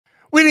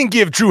We didn't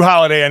give Jrue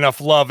Holiday enough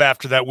love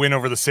after that win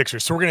over the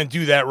Sixers, so we're going to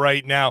do that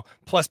right now.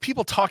 Plus,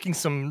 people talking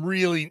some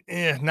really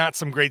not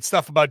some great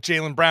stuff about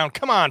Jaylen Brown.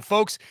 Come on,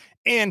 folks.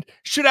 And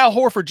should Al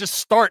Horford just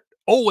start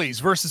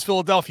always versus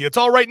Philadelphia? It's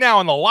all right now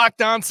on the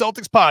Locked On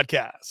Celtics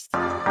podcast.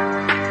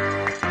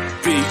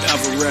 Be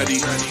ever ready.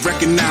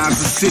 Recognize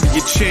the city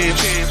of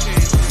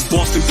champs.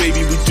 Boston,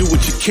 baby, we do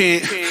what you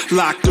can't.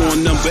 Locked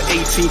on number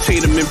 18,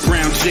 Tatum and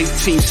Brown,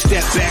 J-team,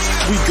 step back.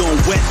 We gon'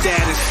 wet that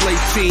and slay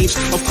teams.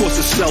 Of course,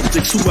 the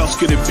Celtics, who else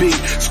could it be?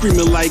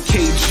 Screaming like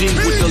KG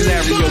with the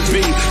Larry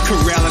O.B.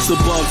 Karalis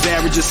above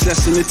average,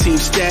 assessing the team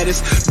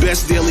status.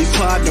 Best daily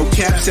pod, no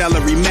cap,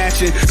 salary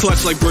matching.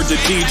 Clutch like Bird the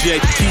DJ,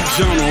 keep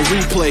John on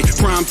replay.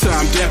 Prime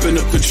time,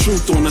 dapping up the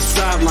truth on the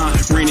sideline.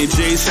 Raining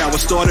J's, how it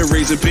started,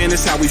 raising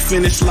banners, how we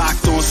finished.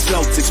 Locked on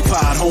Celtics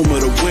pod, home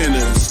of the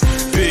winners.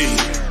 B.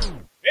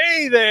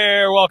 Hey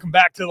there, welcome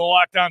back to the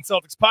Locked On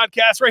Celtics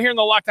podcast, right here in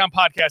the Locked On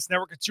Podcast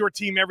Network. It's your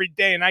team every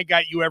day, and I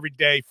got you every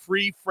day.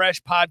 Free,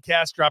 fresh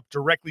podcast dropped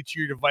directly to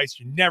your device.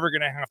 You're never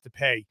going to have to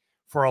pay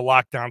for a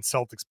Locked On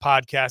Celtics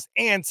podcast,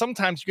 and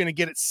sometimes you're going to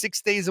get it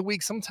 6 days a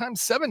week,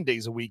 sometimes 7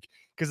 days a week,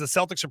 because the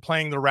Celtics are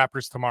playing the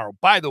Raptors tomorrow.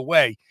 By the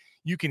way,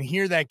 you can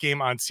hear that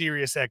game on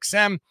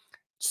SiriusXM.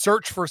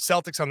 Search for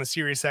Celtics on the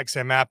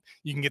SiriusXM app.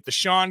 You can get the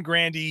Sean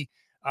Grandy,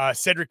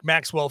 Cedric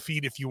Maxwell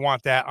feed if you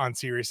want that on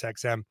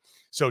SiriusXM.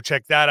 So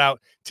check that out.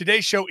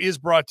 Today's show is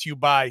brought to you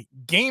by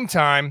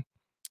Gametime.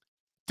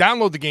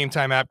 Download the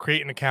Gametime app,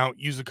 create an account,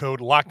 use the code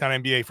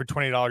LOCKEDONNBA for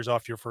 $20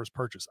 off your first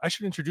purchase. I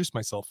should introduce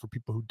myself for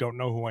people who don't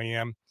know who I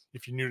am.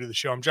 If you're new to the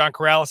show, I'm John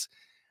Karalis.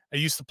 I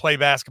used to play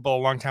basketball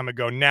a long time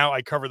ago. Now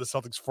I cover the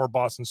Celtics for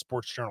Boston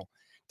Sports Journal.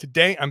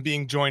 Today I'm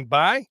being joined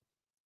by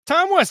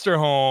Tom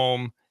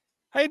Westerholm.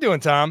 How you doing,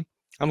 Tom?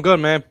 I'm good,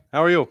 man.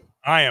 How are you?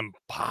 I am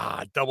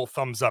double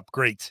thumbs up.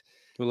 Great.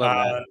 We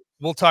love that.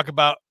 We'll talk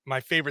about my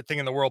favorite thing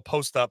in the world,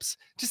 post-ups.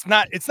 It's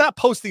not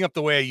posting up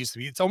the way I used to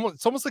be. It's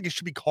almost like it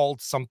should be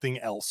called something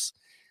else.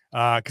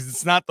 Because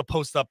it's not the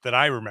post-up that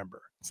I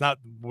remember. It's not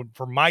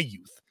from my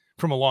youth,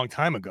 from a long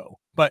time ago.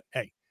 But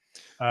hey.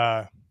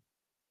 I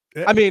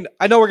mean,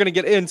 I know we're gonna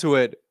get into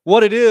it.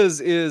 What it is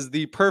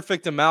the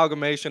perfect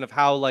amalgamation of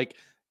how like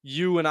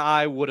you and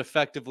I would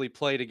effectively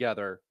play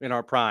together in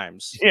our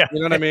primes. Yeah. You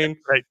know what I mean?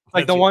 Right.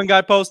 Like the one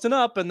guy posting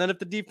up, and then if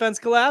the defense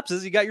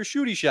collapses, you got your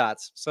shooty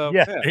shots. So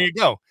yeah. There you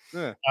go.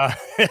 Yeah.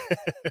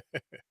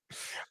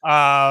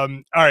 All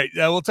right.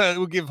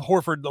 We'll give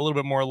Horford a little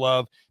bit more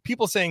love.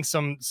 People saying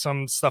some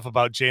stuff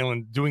about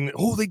Jaylen doing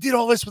they did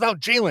all this without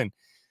Jaylen.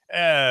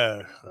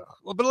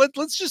 But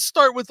let's just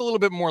start with a little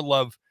bit more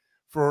love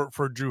for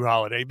Jrue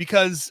Holiday,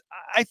 because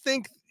I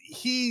think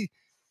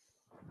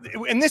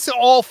and this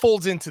all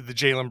folds into the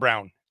Jaylen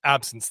Brown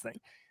absence thing.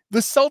 The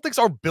Celtics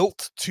are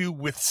built to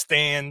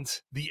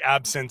withstand the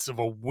absence of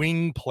a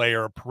wing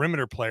player, a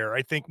perimeter player,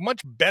 I think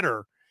much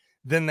better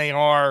than they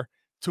are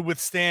to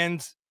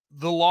withstand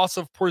the loss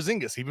of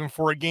Porzingis, even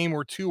for a game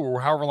or two or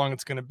however long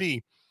it's going to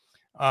be.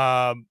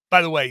 By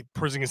the way,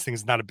 Porzingis thing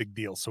is not a big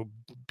deal, so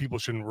people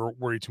shouldn't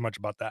worry too much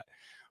about that.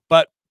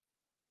 But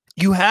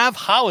you have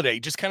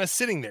Holiday just kind of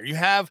sitting there. You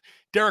have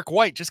Derrick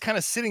White just kind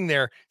of sitting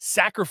there,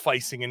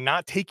 sacrificing and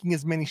not taking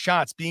as many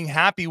shots, being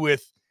happy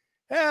with,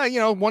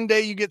 one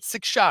day you get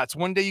 6 shots,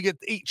 one day you get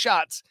 8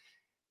 shots.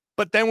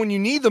 But then when you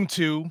need them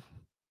to,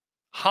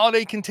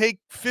 Holiday can take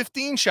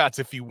 15 shots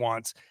if he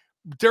wants.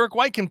 Derrick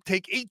White can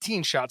take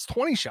 18 shots,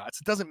 20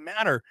 shots. It doesn't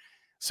matter.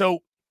 So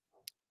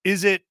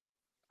is it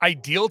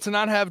ideal to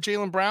not have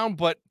Jaylen Brown?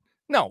 But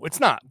no, it's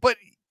not. But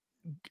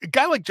a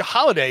guy like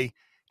Holiday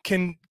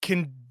can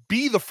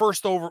be the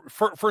first quarter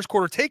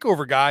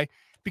takeover guy,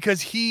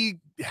 because he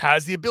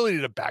has the ability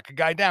to back a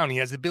guy down. He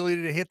has the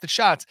ability to hit the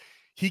shots.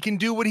 He can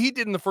do what he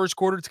did in the first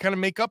quarter to kind of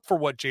make up for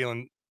what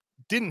Jaylen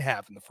didn't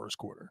have in the first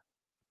quarter.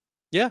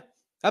 Yeah,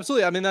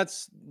 absolutely. I mean,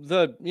 that's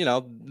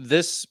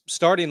this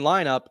starting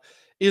lineup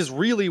is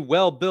really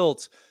well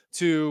built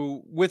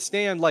to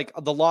withstand like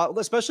the loss,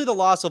 especially the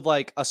loss of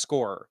like a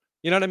scorer.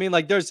 You know what I mean?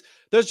 Like there's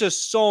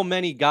just so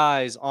many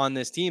guys on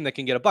this team that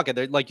can get a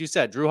bucket. Like you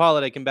said, Jrue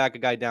Holiday can back a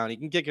guy down. He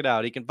can kick it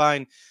out. He can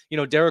find,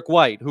 Derrick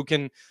White who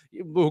can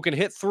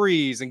hit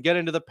threes and get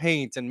into the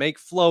paint and make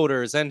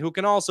floaters, and who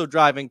can also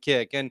drive and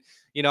kick. And,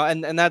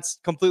 and that's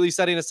completely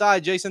setting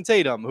aside Jayson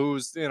Tatum,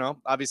 who's,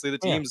 obviously the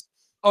team's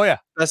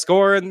best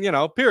scorer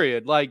and,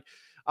 period. Like,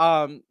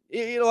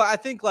 I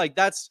think like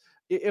that's,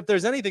 if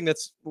there's anything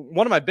that's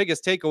one of my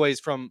biggest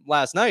takeaways from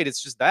last night,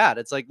 it's just that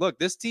it's like, look,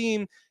 this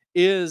team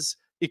is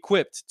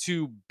equipped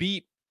to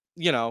beat,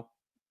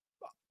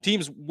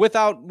 teams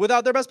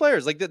without their best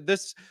players. Like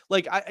this,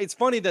 it's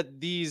funny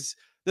that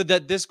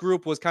this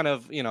group was kind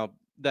of,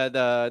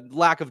 the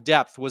lack of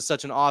depth was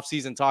such an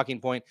off-season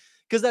talking point,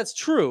 because that's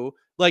true.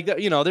 Like,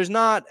 there's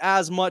not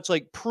as much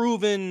like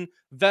proven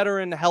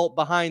veteran help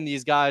behind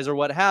these guys or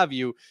what have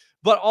you.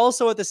 But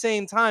also at the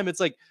same time, it's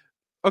like,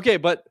 okay,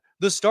 but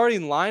the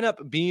starting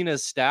lineup being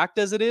as stacked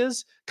as it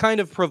is kind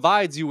of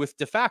provides you with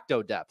de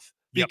facto depth,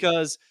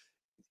 because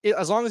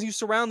as long as you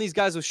surround these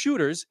guys with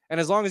shooters, and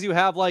as long as you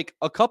have like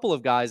a couple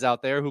of guys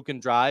out there who can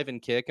drive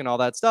and kick and all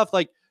that stuff,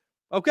 like,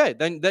 okay,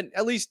 then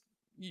at least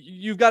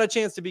you've got a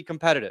chance to be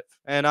competitive.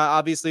 And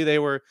obviously they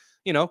were,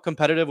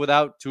 competitive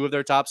without two of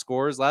their top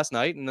scorers last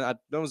night. And that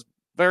was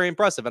very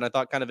impressive. And I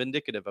thought kind of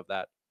indicative of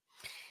that.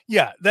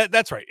 Yeah,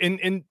 that's right.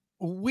 And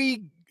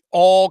we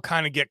all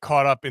kind of get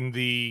caught up in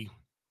the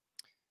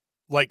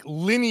like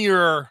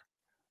linear,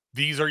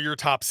 these are your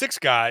top 6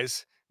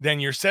 guys. Then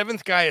your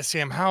 7th guy is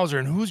Sam Hauser.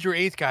 And who's your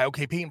 8th guy?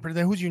 Okay, Peyton Pritchard.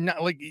 Then who's your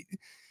not? Like,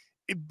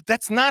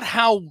 that's not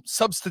how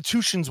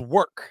substitutions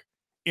work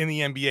in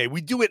the NBA.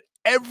 We do it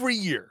every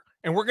year,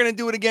 and we're going to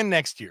do it again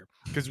next year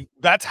because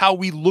that's how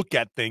we look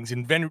at things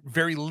in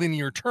very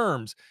linear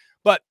terms.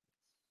 But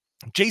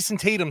Jayson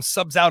Tatum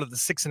subs out at the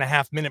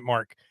 6.5 minute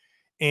mark,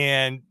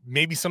 and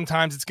maybe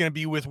sometimes it's going to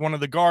be with one of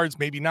the guards,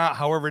 maybe not,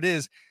 however it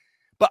is.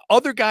 But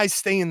other guys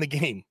stay in the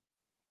game,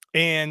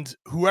 and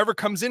whoever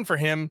comes in for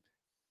him,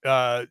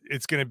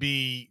 it's going to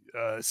be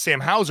Sam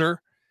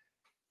Hauser,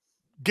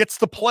 gets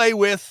to play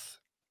with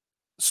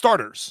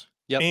starters.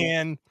 Yep.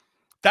 And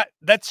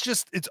that's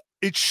just,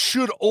 it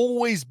should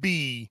always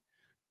be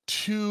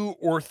 2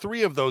 or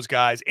 3 of those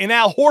guys. And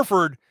Al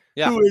Horford,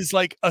 who is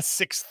like a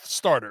 6th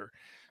starter.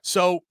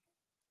 So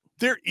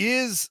there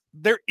is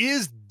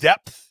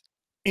depth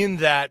in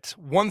that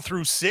 1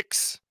 through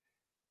 6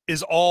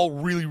 is all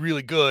really,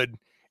 really good.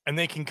 And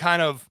they can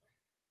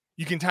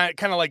you can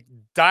kind of like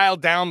dial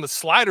down the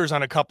sliders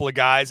on a couple of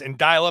guys and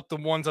dial up the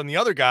ones on the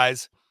other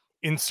guys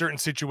in certain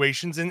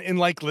situations. In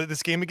like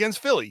this game against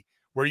Philly,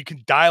 where you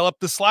can dial up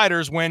the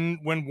sliders when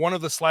one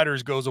of the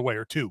sliders goes away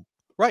or 2.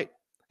 Right.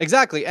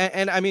 Exactly.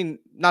 And I mean,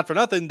 not for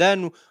nothing,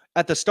 then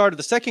at the start of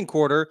the second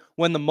quarter,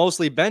 when the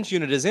mostly bench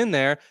unit is in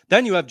there,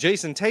 then you have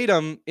Jayson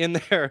Tatum in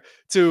there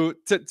to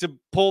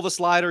pull the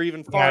slider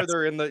even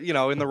farther in the,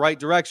 in the right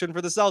direction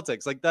for the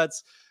Celtics. Like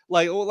that's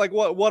like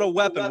what a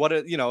weapon,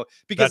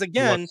 because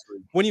again,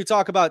 when you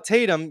talk about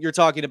Tatum, you're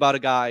talking about a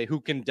guy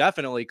who can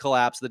definitely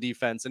collapse the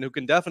defense and who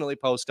can definitely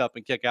post up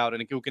and kick out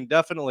and who can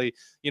definitely,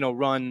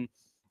 run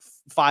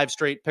 5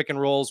 straight pick and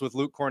rolls with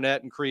Luke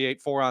Cornett and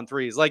create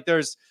 4-on-3s. Like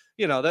there's,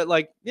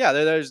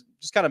 there's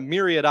just kind of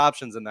myriad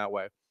options in that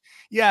way.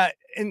 Yeah,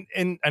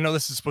 and I know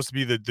this is supposed to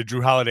be the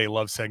Jrue Holiday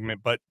love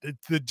segment, but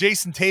the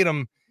Jayson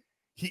Tatum,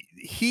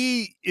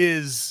 he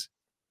is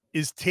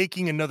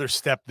taking another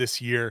step this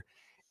year.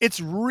 It's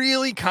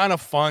really kind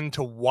of fun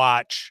to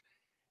watch.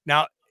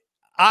 Now,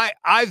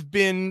 I've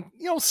been,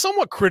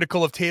 somewhat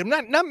critical of Tatum,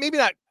 maybe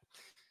not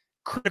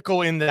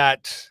critical in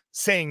that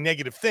saying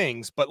negative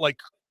things, but like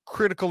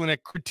critical in a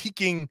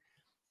critiquing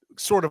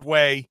sort of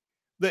way.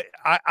 That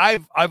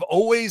I've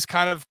always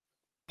kind of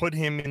put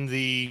him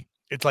in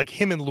it's like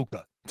him and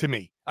Luka to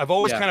me. I've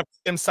always kind of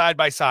put them side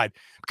by side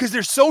because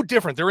they're so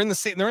different. They're in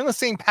the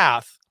same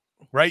path,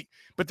 right?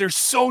 But they're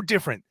so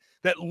different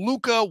that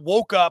Luka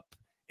woke up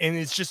and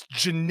is just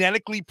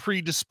genetically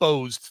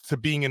predisposed to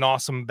being an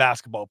awesome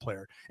basketball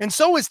player. And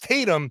so is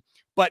Tatum,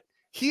 but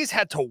he's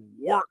had to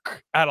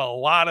work at a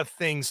lot of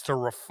things to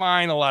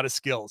refine a lot of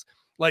skills.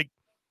 Like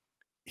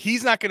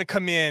he's not going to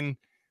come in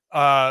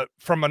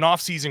from an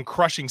offseason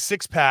crushing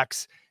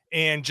 6-packs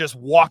and just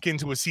walk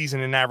into a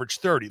season and average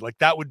 30. Like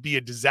that would be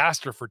a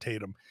disaster for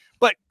Tatum.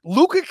 But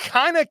Luka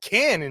kind of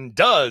can and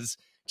does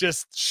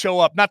just show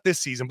up, not this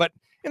season, but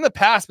in the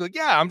past, be like,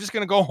 yeah, I'm just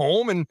going to go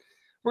home and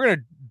we're going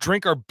to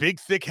drink our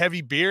big, thick,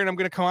 heavy beer and I'm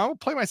going to come out and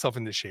play myself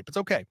in this shape. It's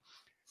okay.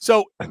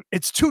 So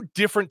it's 2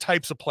 different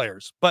types of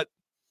players, but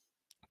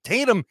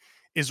Tatum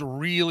is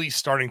really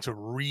starting to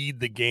read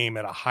the game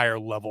at a higher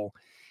level.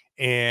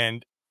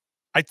 And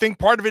I think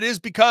part of it is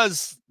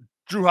because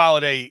Jrue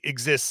Holiday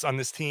exists on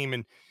this team,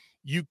 and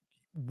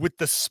with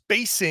the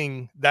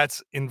spacing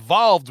that's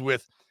involved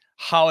with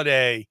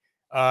Holiday,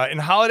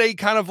 and Holiday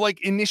kind of like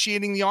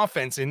initiating the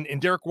offense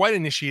and Derrick White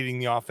initiating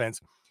the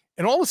offense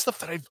and all the stuff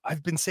that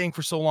I've been saying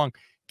for so long,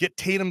 get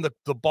Tatum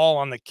the ball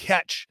on the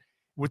catch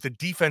with the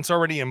defense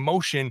already in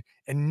motion.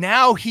 And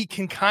now he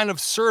can kind of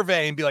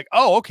survey and be like,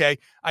 oh, okay,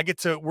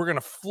 we're going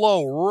to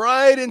flow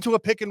right into a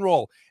pick and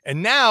roll.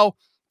 And now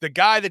the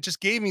guy that just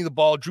gave me the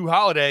ball, Jrue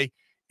Holiday,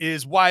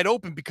 is wide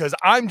open because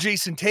I'm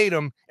Jayson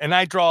Tatum and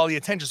I draw all the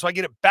attention. So I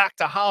get it back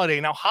to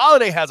Holiday. Now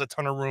Holiday has a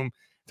ton of room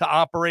to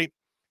operate.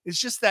 It's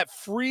just that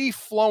free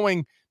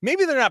flowing.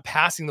 Maybe they're not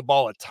passing the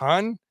ball a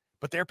ton,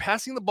 but they're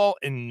passing the ball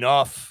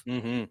enough,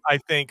 I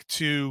think,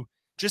 to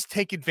just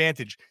take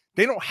advantage.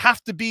 They don't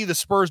have to be the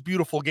Spurs'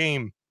 beautiful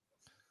game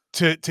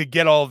to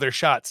get all of their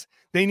shots.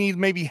 They need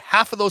maybe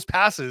half of those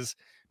passes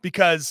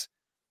because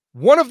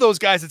one of those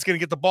guys that's going to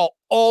get the ball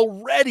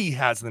already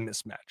has the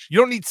mismatch. You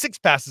don't need 6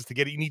 passes to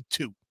get it. You need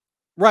 2.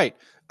 Right.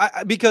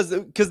 Because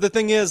the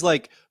thing is,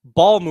 like,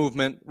 ball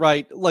movement,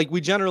 right? Like,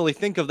 we generally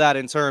think of that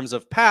in terms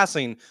of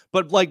passing,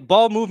 but like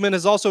ball movement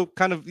is also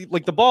kind of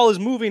like the ball is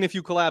moving if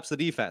you collapse the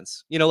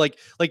defense.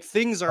 Like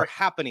things are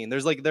happening.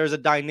 There's a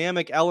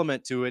dynamic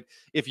element to it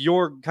if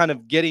you're kind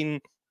of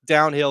getting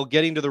downhill,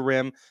 getting to the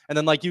rim, and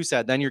then like you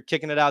said, then you're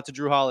kicking it out to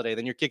Jrue Holiday,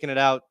 then you're kicking it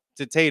out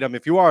to Tatum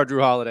if you are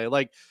Jrue Holiday.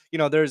 Like,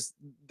 there's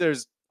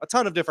a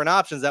ton of different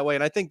options that way.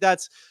 And I think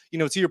that's,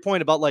 to your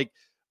point about like,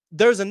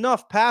 there's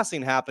enough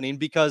passing happening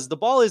because the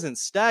ball isn't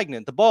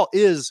stagnant. The ball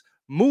is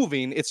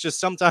moving. It's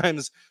just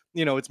sometimes,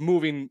 it's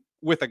moving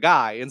with a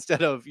guy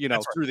instead of, That's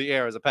right. through the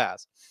air as a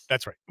pass.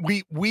 That's right.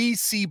 We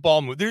see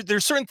ball move.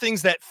 There's certain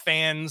things that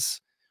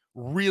fans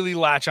really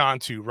latch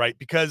onto, right?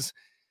 Because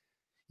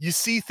you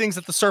see things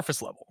at the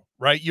surface level,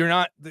 right?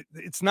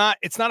 It's not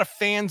a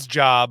fan's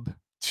job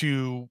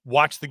to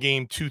watch the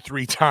game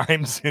 2-3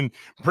 times and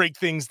break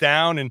things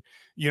down and,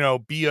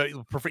 be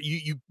you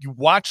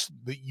watch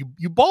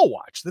you ball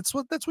watch. That's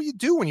what you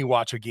do when you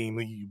watch a game.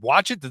 You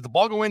watch it. Did the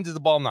ball go in? Did the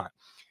ball not?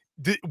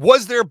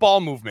 Was there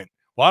ball movement?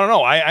 Well, I don't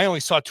know. I only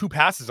saw 2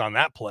 passes on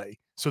that play.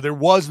 So there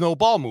was no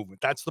ball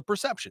movement. That's the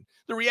perception.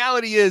 The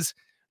reality is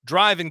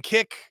drive and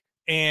kick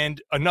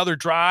and another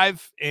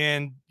drive,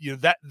 and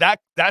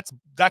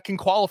that can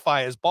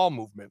qualify as ball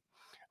movement.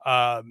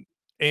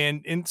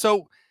 And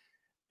so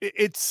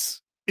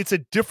it's a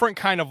different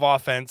kind of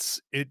offense.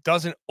 It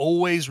doesn't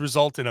always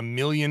result in a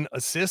million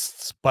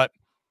assists, but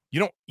you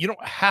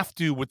don't have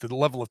to with the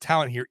level of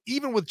talent here,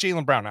 even with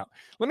Jaylen Brown out.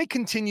 Let me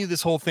continue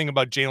this whole thing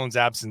about Jaylen's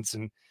absence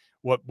and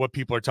what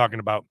people are talking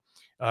about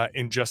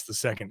in just a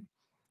second.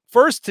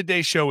 First,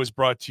 today's show is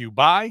brought to you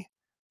by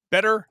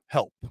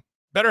BetterHelp.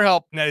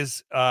 BetterHelp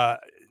is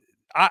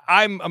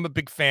I'm a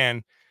big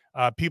fan.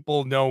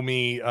 People know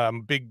me. I'm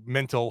a big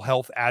mental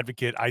health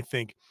advocate. I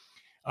think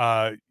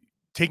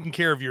taking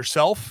care of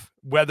yourself,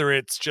 whether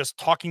it's just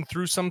talking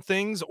through some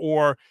things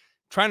or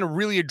trying to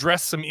really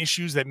address some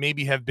issues that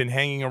maybe have been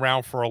hanging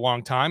around for a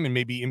long time and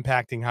maybe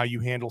impacting how you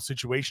handle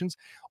situations,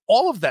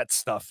 all of that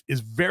stuff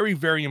is very,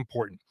 very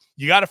important.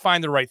 You got to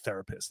find the right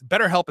therapist.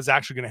 BetterHelp is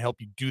actually going to help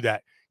you do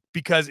that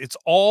because it's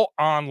all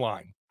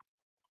online.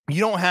 You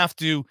don't have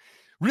to.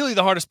 Really,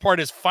 the hardest part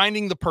is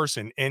finding the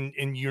person,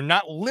 and you're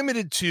not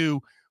limited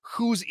to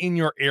who's in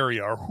your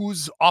area or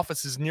whose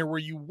office is near where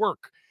you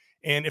work.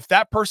 And if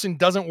that person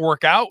doesn't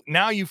work out,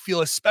 now you feel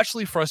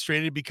especially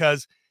frustrated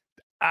because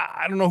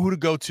I don't know who to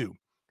go to.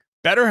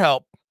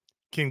 BetterHelp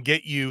can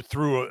get you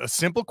through a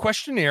simple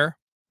questionnaire,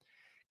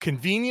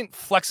 convenient,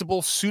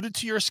 flexible, suited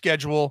to your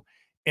schedule,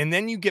 and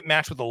then you get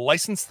matched with a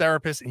licensed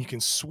therapist and you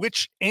can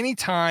switch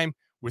anytime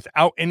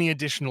without any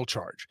additional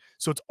charge.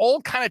 So it's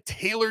all kind of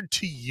tailored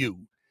to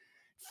you.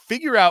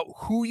 Figure out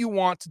who you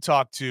want to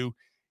talk to.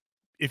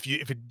 If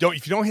you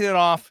don't hit it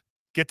off,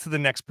 get to the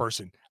next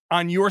person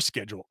on your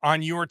schedule,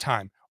 on your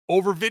time,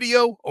 over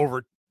video,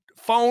 over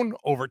phone,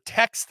 over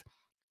text.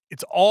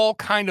 It's all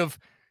kind of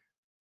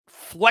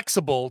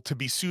flexible to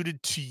be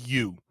suited to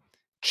you.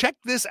 Check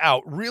this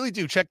out. Really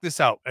do check this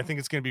out. I think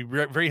it's going to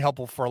be very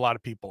helpful for a lot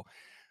of people.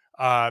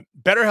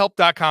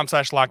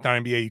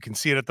 BetterHelp.com/LockedOnNBA. You can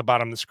see it at the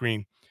bottom of the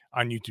screen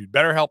on YouTube.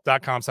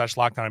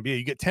 BetterHelp.com/LockedOnNBA.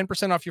 You get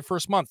 10% off your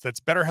first month. That's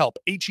BetterHelp,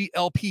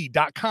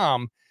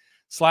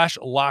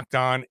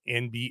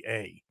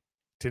 HELP.com/LockedOnNBA.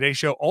 Today's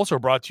show also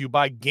brought to you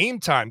by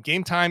Gametime.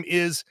 Gametime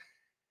is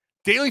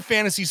daily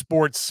fantasy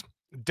sports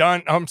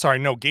done. I'm sorry.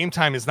 No,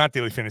 Gametime is not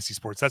daily fantasy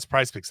sports. That's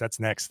PrizePicks. That's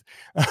next.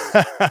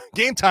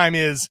 Gametime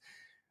is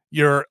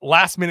your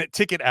last-minute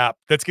ticket app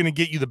that's going to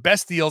get you the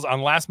best deals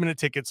on last-minute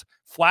tickets,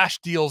 flash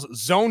deals,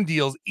 zone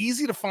deals,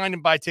 easy to find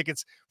and buy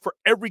tickets for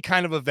every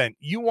kind of event.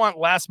 You want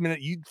last-minute,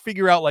 you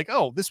figure out like,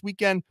 oh, this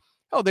weekend,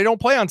 oh, they don't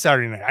play on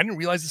Saturday night. I didn't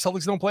realize the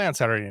Celtics don't play on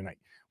Saturday night.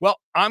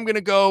 Well, I'm going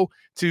to go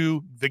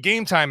to the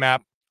Gametime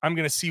app. I'm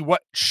going to see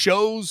what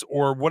shows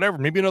or whatever,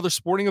 maybe another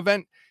sporting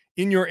event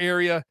in your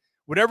area,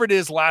 whatever it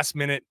is last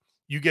minute,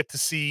 you get to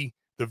see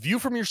the view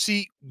from your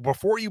seat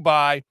before you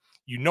buy.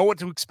 You know what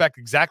to expect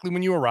exactly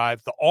when you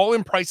arrive. The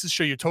all-in prices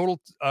show your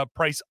total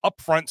price up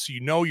front, so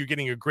you know you're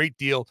getting a great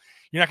deal.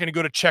 You're not going to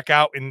go to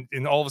checkout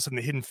and all of a sudden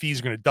the hidden fees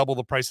are going to double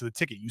the price of the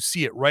ticket. You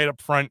see it right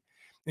up front,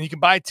 and you can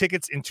buy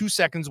tickets in 2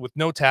 seconds with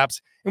no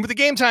taps. And with the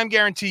Gametime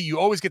guarantee, you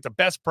always get the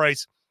best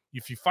price.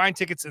 If you find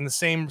tickets in the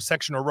same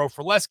section or row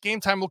for less,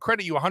 Gametime will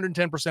credit you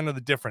 110% of the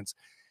difference.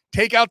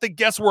 Take out the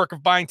guesswork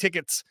of buying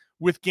tickets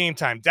with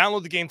Gametime.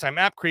 Download the Gametime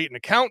app, create an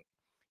account.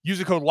 Use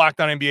the code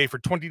LOCKEDONNBA for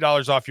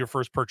 $20 off your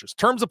first purchase.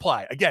 Terms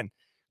apply. Again,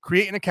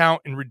 create an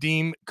account and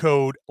redeem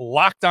code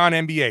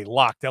LOCKEDONNBA,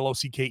 locked,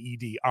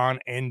 LOCKED, on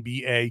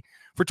NBA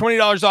for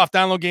 $20 off.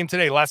 Download game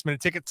today. Last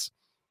minute tickets.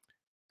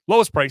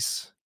 Lowest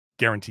price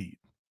guaranteed.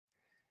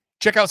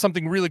 Check out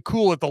something really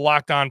cool that the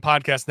Locked On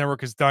Podcast Network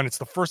has done. It's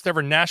the first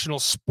ever national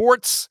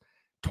sports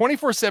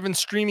 24/7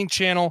 streaming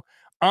channel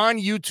on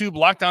YouTube.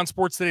 Locked On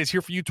Sports Today is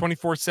here for you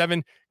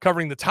 24/7,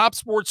 covering the top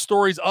sports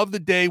stories of the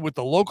day with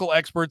the local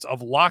experts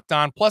of Locked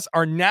On, plus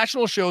our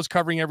national shows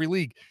covering every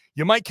league.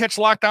 You might catch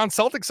Locked On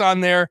Celtics on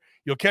there.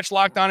 You'll catch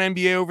Locked On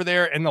NBA over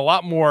there and a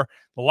lot more.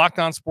 The Locked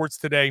On Sports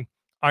Today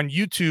on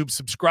YouTube.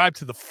 Subscribe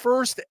to the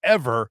first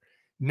ever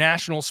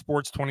national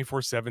sports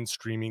 24/7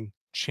 streaming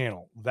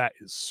channel. That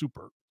is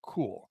super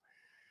cool.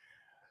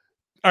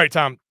 All right,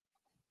 Tom.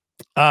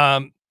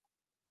 I've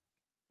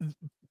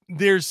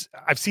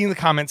seen the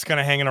comments kind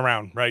of hanging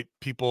around, right?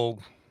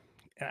 People,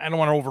 I don't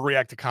want to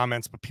overreact to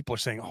comments, but people are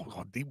saying,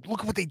 oh,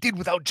 look at what they did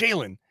without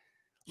Jaylen.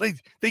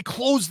 Like, they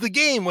closed the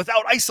game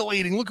without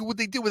isolating. Look at what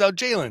they did without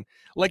Jaylen.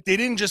 Like, they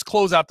didn't just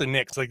close out the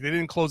Knicks. Like, they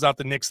didn't close out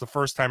the Knicks the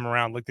first time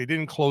around. Like, they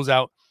didn't close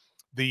out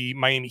the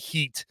Miami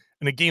Heat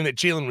in a game that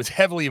Jaylen was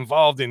heavily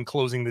involved in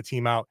closing the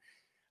team out.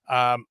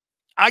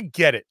 I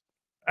get it.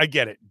 I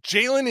get it.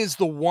 Jaylen is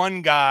the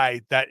one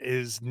guy that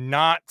is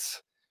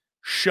not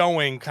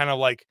showing kind of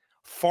like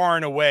far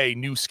and away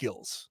new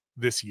skills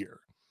this year.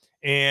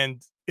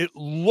 And it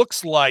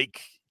looks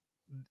like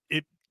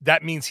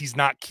that means he's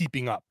not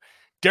keeping up.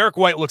 Derrick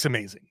White looks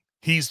amazing.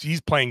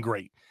 He's playing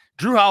great.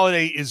 Jrue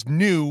Holiday is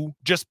new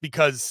just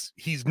because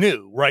he's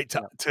new, right,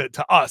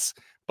 to us.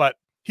 But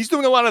he's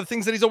doing a lot of the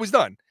things that he's always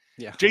done.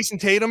 Yeah. Jayson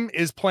Tatum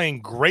is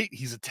playing great.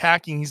 He's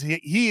attacking.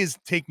 He is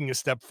taking a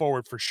step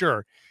forward for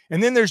sure.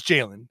 And then there's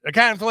Jaylen. I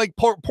kind of like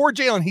poor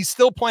Jaylen. He's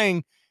still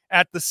playing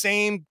at the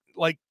same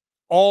like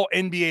all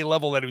NBA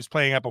level that he was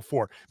playing at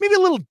before. Maybe a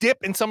little dip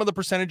in some of the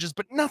percentages,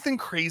 but nothing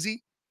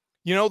crazy.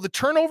 You know, the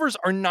turnovers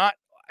are not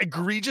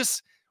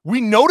egregious.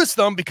 We noticed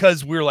them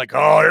because we're like,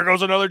 oh, here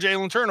goes another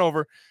Jaylen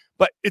turnover.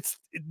 But it's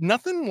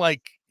nothing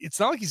like, it's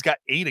not like he's got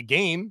 8 a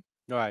game.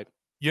 All right.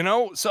 You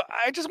know, so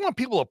I just want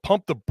people to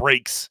pump the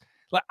brakes.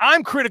 Like,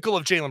 I'm critical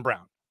of Jaylen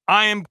Brown.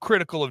 I am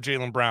critical of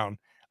Jaylen Brown.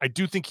 I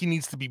do think he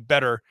needs to be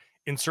better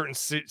in certain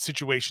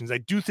situations. I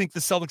do think the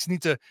Celtics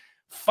need to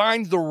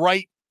find the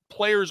right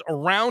players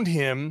around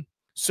him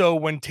so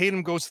when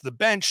Tatum goes to the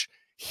bench,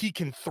 he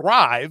can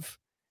thrive.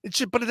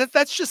 But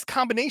that's just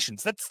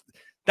combinations.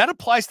 That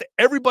applies to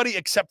everybody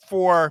except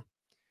for,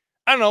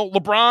 I don't know,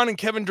 LeBron and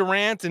Kevin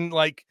Durant and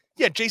like,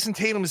 yeah, Jayson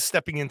Tatum is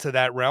stepping into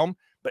that realm.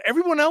 But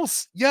everyone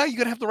else, yeah, you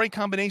got to have the right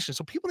combination.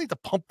 So people need to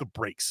pump the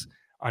brakes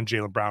on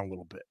Jaylen Brown a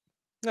little bit.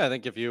 Yeah, I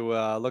think if you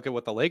look at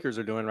what the Lakers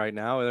are doing right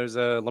now, there's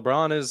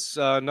LeBron is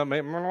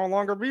no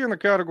longer be in the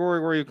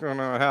category where you can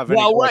have any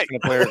collection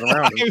of players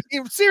around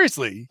him.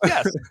 Seriously,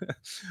 yes.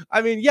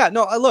 I mean, yeah,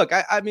 no, look,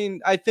 I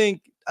mean, I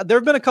think there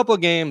have been a couple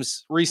of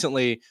games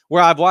recently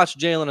where I've watched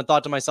Jaylen and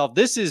thought to myself,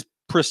 this is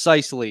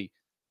precisely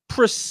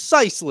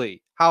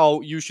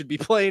how you should be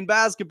playing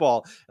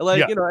basketball.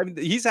 Like, you know, I mean,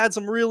 he's had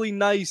some really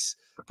nice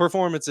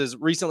performances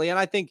recently. And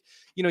I think,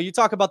 you know, you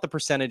talk about the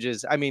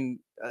percentages. I mean,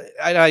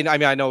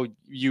 I know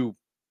you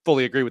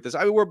fully agree with this.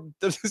 I mean,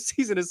 the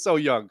season is so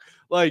young.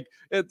 Like,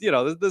 you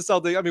know, the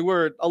Celtics, I mean,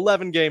 we're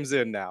 11 games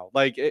in now.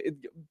 Like,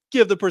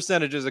 give the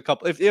percentages a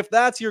couple, if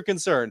that's your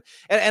concern.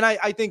 And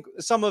I think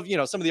some of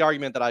the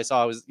argument that I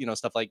saw was, you know,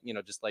 stuff like, you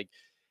know, just like,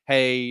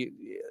 hey,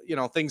 you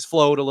know, things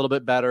flowed a little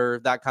bit better,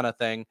 that kind of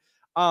thing.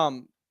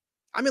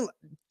 I mean,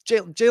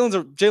 Jaylen's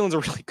a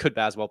really good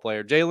basketball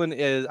player. Jaylen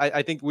is,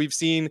 I think we've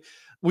seen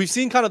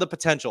kind of the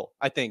potential,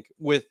 I think,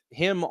 with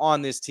him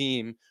on this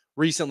team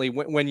recently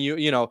when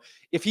you know,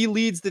 if he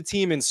leads the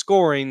team in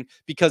scoring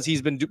because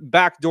he's been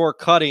backdoor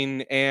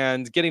cutting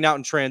and getting out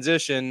in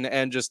transition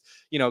and just,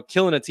 you know,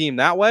 killing a team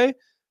that way.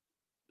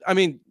 I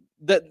mean,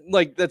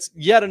 that's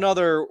yet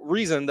another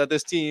reason that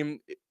this team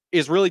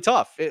is really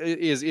tough.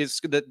 Is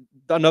that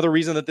another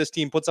reason that this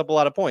team puts up a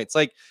lot of points?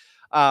 Like,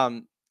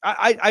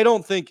 I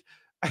don't think.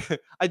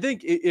 I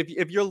think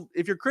if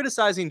you're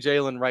criticizing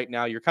Jaylen right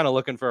now, you're kind of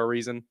looking for a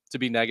reason to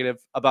be negative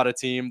about a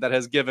team that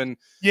has given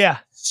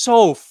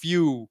so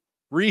few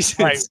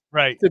reasons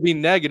to be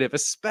negative,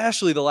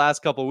 especially the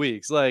last couple of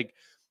weeks. Like,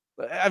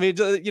 I mean,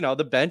 you know,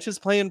 the bench is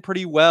playing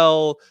pretty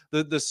well.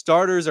 The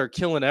starters are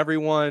killing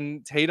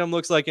everyone. Tatum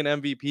looks like an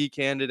MVP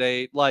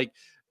candidate. Like,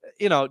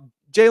 you know,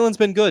 Jaylen's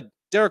been good.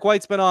 Derrick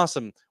White's been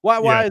awesome.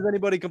 Why is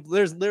anybody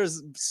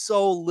there's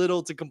so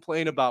little to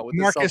complain about with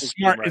Marcus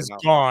Smart is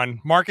gone.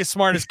 Marcus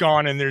Smart is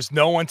gone, and there's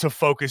no one to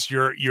focus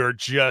your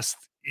just,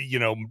 you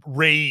know,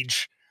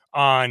 rage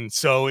on.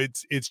 So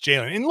it's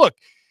Jaylen. And look,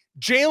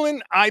 Jaylen,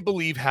 I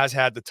believe, has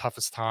had the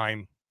toughest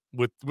time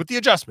with the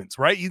adjustments,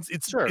 right?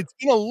 It's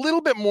been a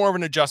little bit more of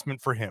an adjustment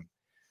for him,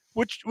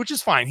 which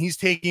is fine. He's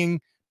taking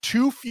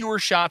 2 fewer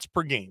shots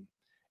per game.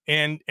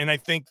 And I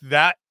think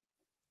that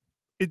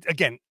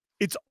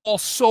it's all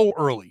so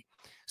early.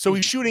 So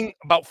he's shooting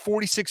about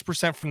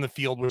 46% from the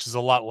field, which is a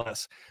lot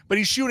less, but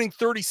he's shooting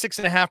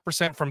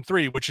 36.5% from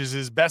 3, which is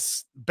his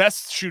best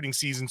shooting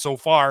season so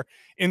far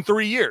in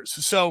 3 years.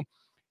 So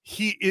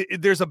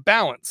there's a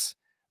balance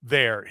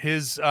there.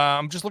 His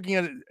I'm just looking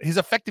at it, his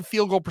effective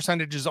field goal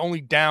percentage is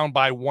only down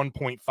by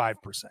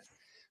 1.5%.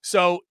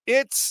 So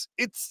it's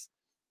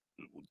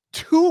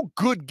 2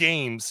 good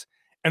games,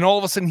 and all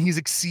of a sudden he's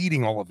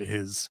exceeding all of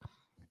his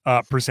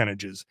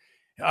percentages.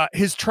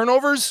 His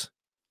turnovers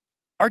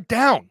are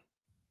down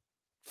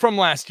from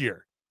last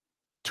year,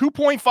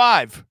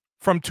 2.5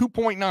 from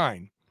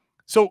 2.9.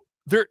 So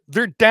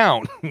they're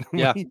down.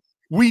 Yeah,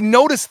 we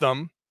notice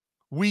them.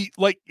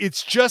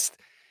 It's just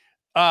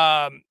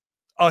a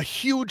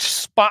huge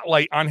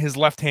spotlight on his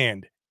left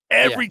hand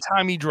every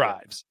time he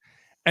drives.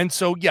 And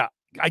so, yeah,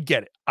 I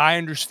get it. I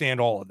understand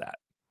all of that.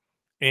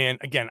 And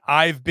again,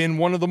 I've been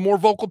one of the more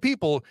vocal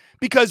people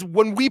because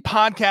when we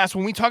podcast,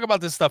 when we talk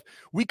about this stuff,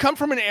 we come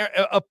from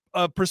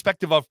a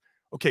perspective of,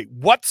 okay,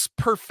 what's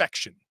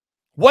perfection?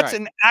 What's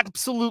an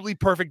absolutely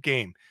perfect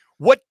game?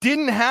 What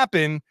didn't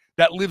happen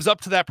that lives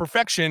up to that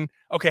perfection?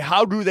 Okay,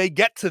 how do they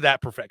get to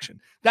that perfection?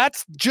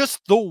 That's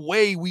just the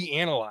way we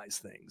analyze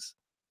things.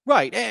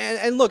 Right.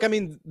 And look, I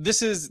mean,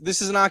 this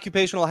is an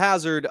occupational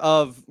hazard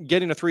of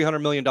getting a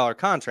 $300 million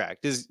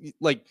contract. Is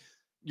like,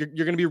 you're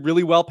going to be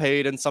really well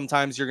paid, and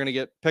sometimes you're going to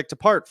get picked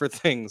apart for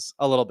things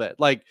a little bit.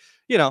 Like,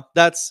 you know,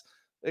 that's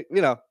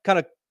kind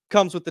of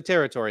comes with the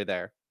territory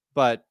there.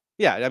 But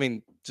yeah, I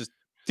mean, just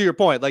to your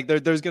point, like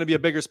there's going to be a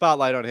bigger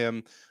spotlight on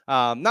him,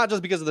 not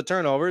just because of the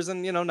turnovers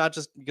and, not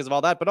just because of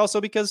all that, but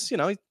also because, he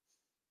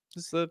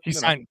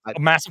signed a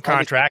massive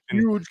contract,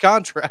 huge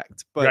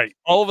contract. But right.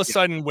 All of a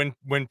sudden,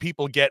 when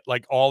people get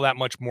like all that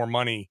much more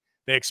money,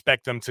 they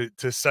expect them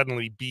to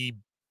suddenly be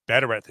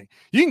better at things.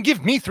 You can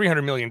give me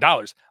 $300 million.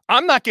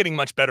 I'm not getting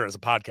much better as a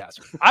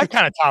podcaster. I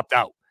kind of topped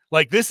out.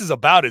 Like, this is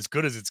about as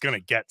good as it's going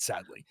to get,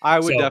 sadly. I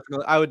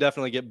would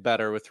definitely get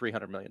better with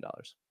 $300 million.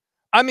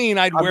 I mean,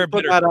 I'd wear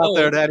put that out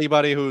there to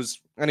anybody who's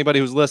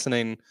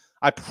listening.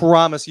 I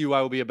promise you,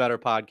 I will be a better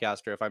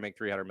podcaster if I make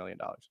 $300 million.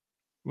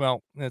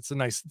 Well, it's a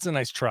nice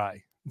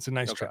try. It's a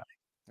nice try.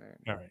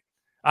 All right.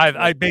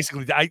 I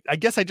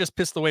guess I just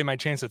pissed away my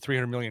chance at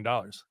 $300 million.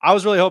 I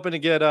was really hoping to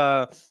get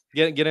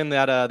in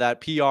that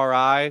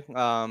PRI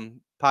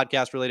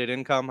podcast related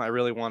income. I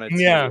really wanted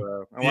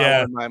to. I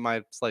wanted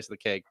my slice of the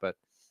cake, but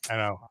I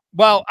know.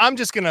 Well, I'm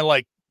just gonna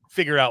like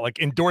figure out like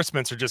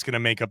endorsements are just gonna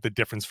make up the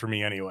difference for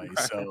me anyway.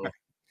 So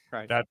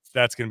right.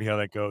 That's gonna be how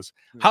that goes.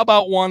 How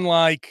about one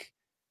like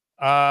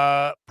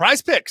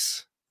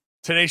PrizePicks?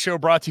 Today's show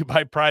brought to you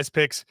by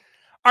PrizePicks,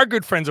 our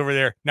good friends over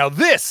there. Now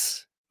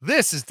this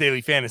is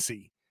daily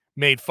fantasy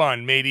made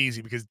fun, made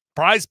easy, because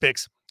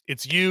PrizePicks,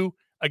 it's you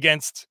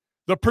against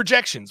the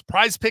projections.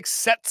 PrizePicks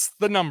sets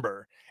the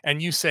number,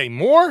 and you say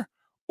more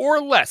or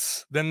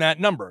less than that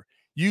number.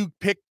 You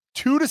pick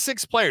 2 to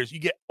 6 players. You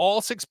get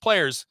all 6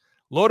 players,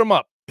 load them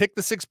up, pick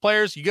the 6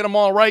 players, you get them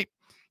all right.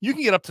 You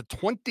can get up to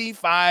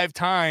 25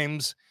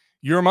 times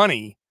your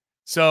money.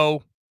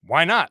 So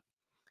why not?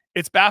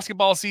 It's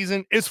basketball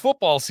season. It's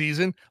football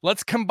season.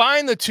 Let's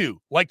combine the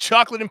two, like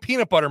chocolate and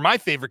peanut butter, my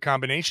favorite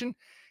combination.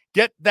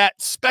 Get that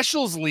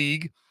specials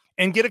league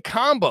and get a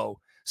combo.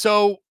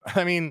 So,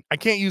 I mean, I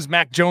can't use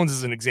Mac Jones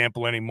as an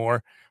example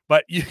anymore,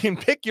 but you can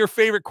pick your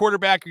favorite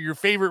quarterback or your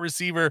favorite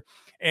receiver,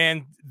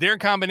 and their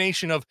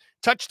combination of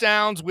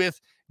touchdowns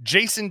with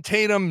Jayson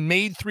Tatum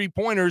made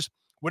 3-pointers,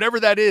 whatever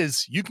that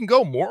is, you can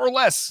go more or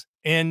less.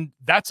 And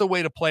that's a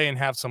way to play and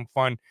have some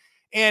fun.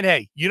 And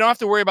hey, you don't have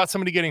to worry about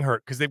somebody getting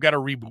hurt because they've got a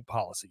reboot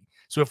policy.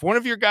 So if one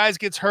of your guys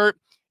gets hurt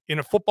in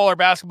a football or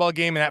basketball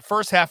game and that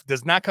first half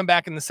does not come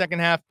back in the second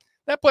half,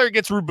 that player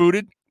gets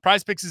rebooted.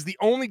 PrizePicks is the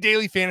only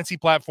daily fantasy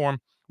platform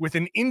with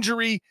an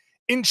injury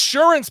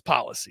insurance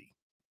policy.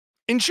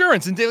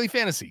 Insurance in daily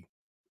fantasy.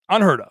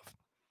 Unheard of.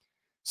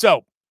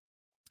 So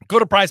go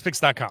to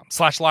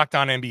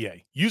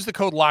prizepicks.com/LockedOnNBA. Use the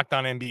code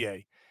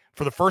LockedOnNBA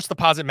for the first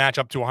deposit match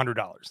up to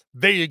 $100.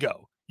 There you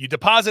go. You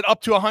deposit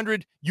up to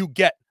 $100, you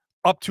get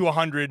up to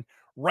 $100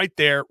 right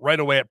there, right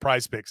away at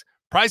PrizePicks.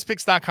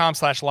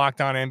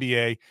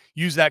 PrizePicks.com/LockedOnNBA.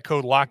 Use that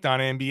code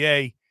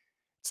LockedOnNBA.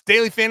 It's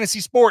daily fantasy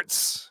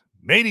sports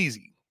made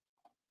easy.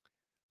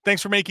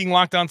 Thanks for making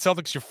Locked On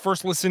Celtics your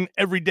first listen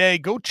every day.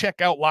 Go check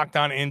out Locked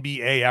On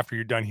NBA after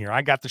you're done here.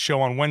 I got the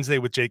show on Wednesday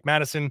with Jake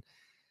Madison,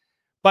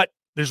 but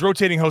there's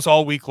rotating hosts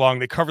all week long.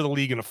 They cover the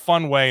league in a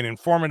fun way, an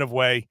informative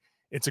way.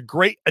 It's a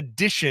great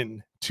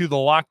addition to the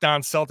Locked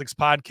On Celtics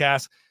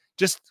podcast.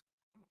 Just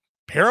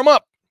pair them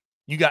up.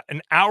 You got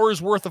an hour's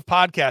worth of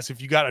podcasts.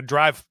 If you got a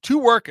drive to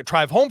work, a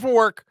drive home from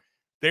work,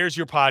 there's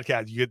your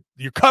podcast.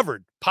 You're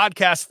covered.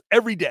 Podcasts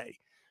every day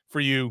for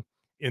you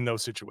in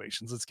those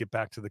situations. Let's get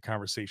back to the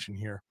conversation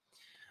here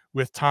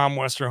with Tom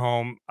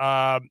Westerholm.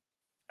 Al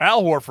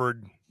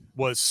Horford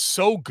was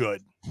so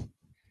good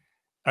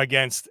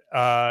against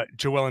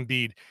Joel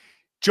Embiid.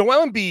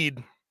 Joel Embiid,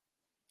 I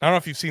don't know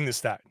if you've seen this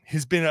stat,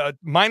 has been a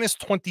minus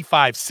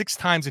 25 6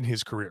 times in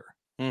his career.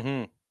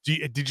 Mm-hmm.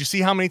 Did you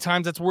see how many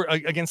times that's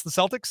against the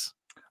Celtics?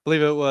 I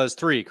believe it was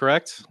 3,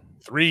 correct?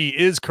 3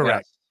 is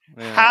correct.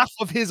 Yeah. Yeah. Half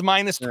of his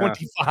minus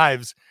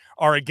 25s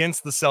are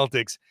against the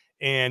Celtics,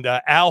 and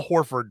Al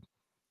Horford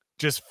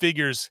just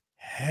figures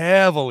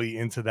heavily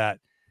into that.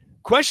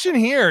 Question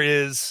here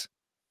is,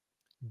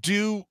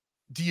 do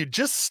you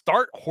just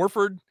start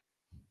Horford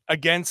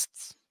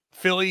against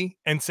Philly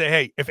and say,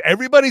 hey, if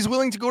everybody's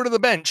willing to go to the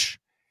bench,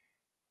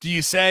 do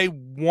you say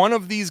one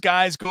of these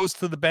guys goes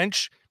to the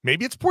bench?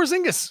 Maybe it's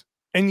Porzingis.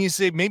 And you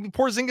say maybe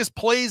Porzingis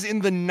plays in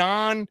the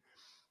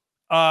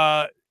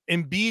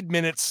Embiid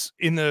minutes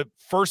in the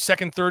first,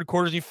 second, third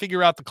quarters. You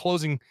figure out the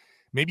closing.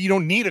 Maybe you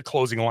don't need a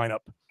closing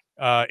lineup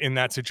in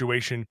that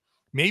situation.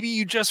 Maybe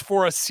you just,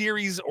 for a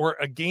series or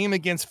a game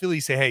against Philly,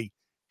 say, hey,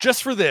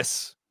 just for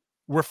this,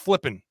 we're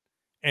flipping.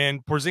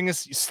 And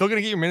Porzingis, you're still going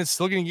to get your minutes,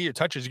 still going to get your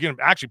touches. You're going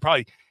to actually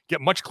probably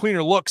get much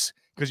cleaner looks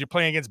because you're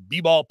playing against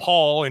B-ball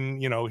Paul,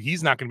 and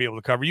he's not going to be able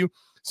to cover you.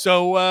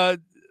 So I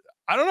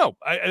don't know.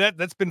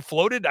 That's been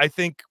floated. I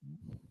think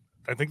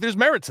there's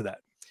merit to that.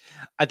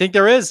 I think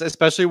there is,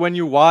 especially when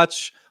you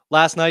watch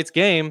last night's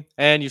game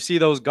and you see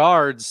those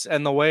guards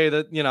and the way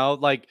that,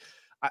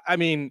 I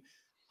mean,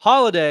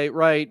 Holiday,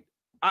 right?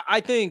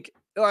 I think,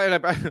 I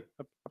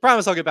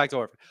promise I'll get back to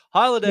Horford.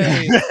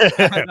 Holiday,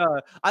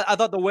 I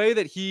thought the way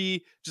that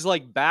he just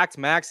backed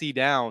Maxey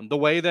down, the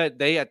way that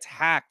they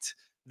attacked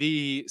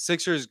the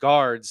Sixers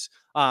guards,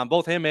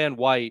 both him and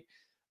White,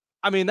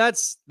 I mean,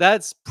 that's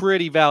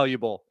pretty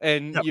valuable.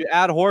 And Yep. you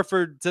add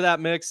Horford to that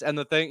mix, and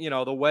the thing,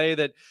 the way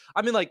that,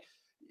 I mean, like,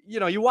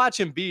 you watch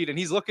Embiid and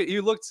he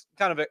looked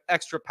kind of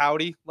extra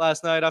pouty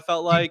last night, I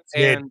felt like.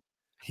 He did. And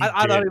He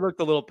I thought did. he looked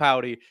a little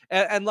pouty.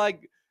 And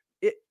like,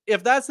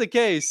 if that's the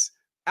case,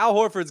 Al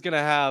Horford's going to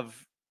have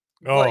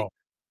like Oh,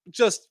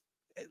 just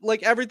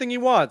like everything he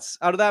wants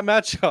out of that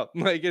matchup.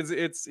 Like it's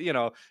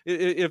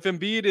if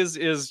Embiid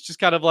is just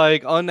kind of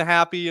like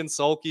unhappy and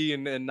sulky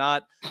and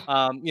not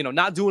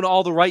not doing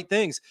all the right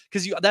things,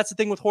 because that's the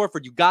thing with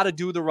Horford, you got to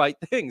do the right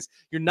things.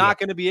 You're not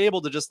going to be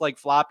able to just like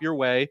flop your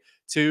way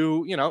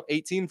to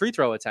 18 free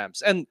throw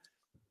attempts. And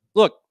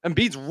look,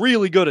 Embiid's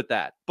really good at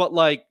that, but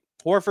like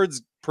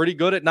Horford's pretty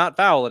good at not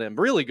fouling him,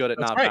 really good at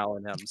that's not right.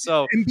 fouling him.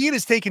 So Embiid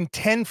has taken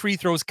 10 free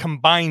throws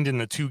combined in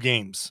the 2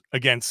 games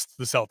against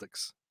the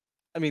Celtics.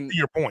 I mean, To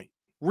your point.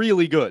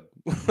 really good.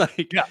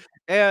 Like, Yeah.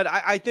 And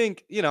I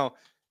think,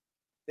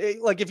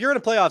 like if you're in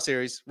a playoff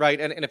series, right?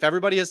 And if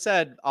everybody has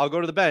said, I'll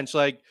go to the bench,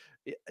 like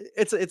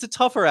it's a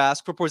tougher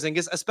ask for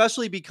Porzingis,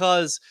 especially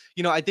because,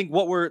 I think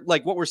what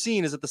we're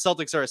seeing is that the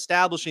Celtics are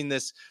establishing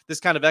this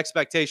kind of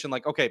expectation,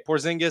 like, okay,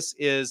 Porzingis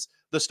is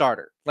the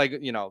starter. Like,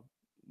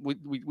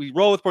 we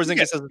roll with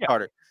Porzingis as a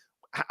starter.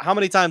 How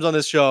many times on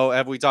this show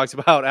have we talked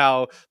about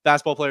how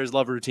basketball players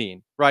love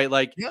routine, right?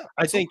 Like,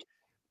 I think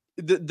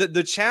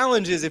the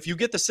challenge is if you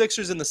get the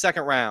Sixers in the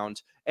second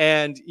round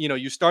and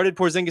you started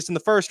Porzingis in the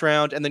first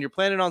round and then you're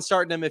planning on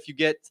starting him if you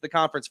get to the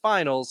conference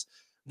finals,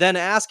 then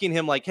asking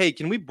him like, hey,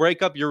 can we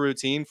break up your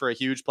routine for a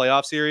huge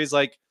playoff series?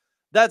 Like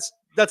that's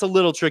a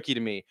little tricky to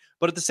me.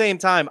 But at the same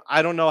time,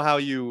 I don't know how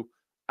you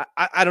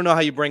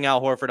bring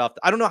Al Horford off.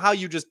 I don't know how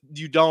you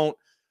don't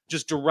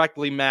just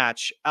directly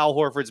match Al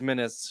Horford's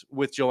minutes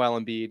with Joel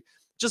Embiid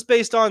just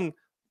based on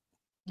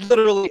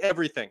literally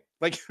everything.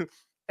 Like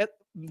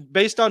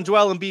based on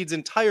Joel Embiid's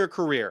entire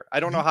career. I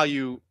don't know how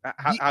you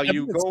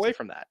go away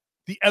from that.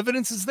 The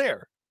evidence is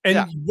there.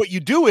 And what you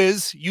do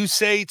is you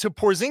say to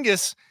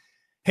Porzingis,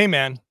 hey,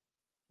 man,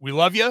 we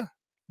love you.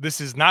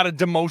 This is not a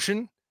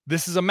demotion.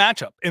 This is a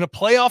matchup. In a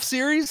playoff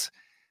series,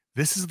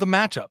 this is the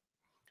matchup.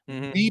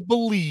 Mm-hmm. We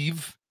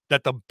believe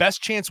that the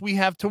best chance we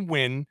have to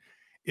win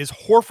is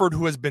Horford,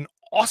 who has been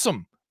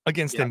awesome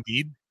against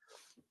Embiid.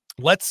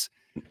 Let's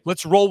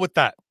roll with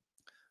that.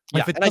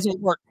 If it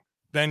doesn't work,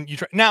 then you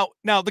try. Now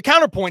the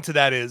counterpoint to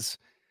that is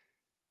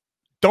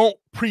don't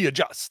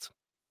pre-adjust,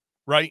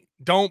 right?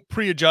 Don't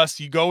pre-adjust.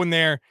 You go in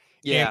there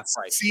and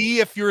see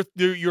if your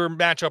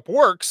matchup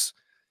works,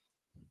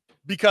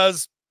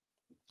 because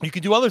you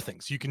can do other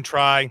things. You can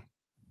try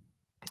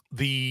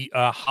the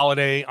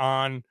Holiday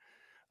on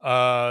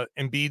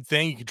Embiid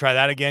thing. You can try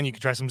that again. You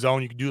can try some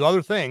zone. You can do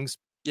other things.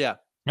 Yeah.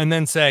 And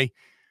then say,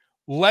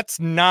 let's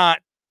not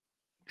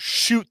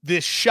shoot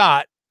this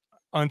shot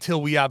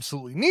until we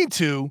absolutely need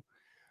to.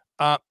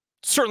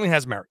 Certainly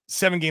has merit.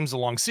 7 games, a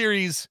long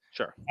series.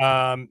 Sure.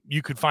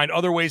 You could find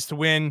other ways to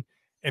win.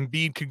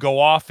 Embiid could go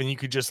off, and you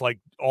could just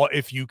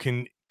if you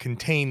can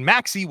contain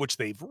Maxey, which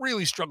they've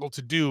really struggled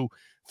to do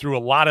through a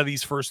lot of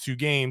these first 2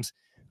 games,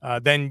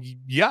 then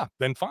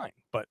fine.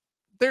 But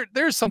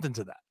there's something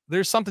to that.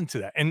 There's something to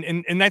that,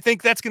 and I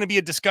think that's going to be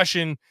a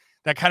discussion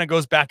that kind of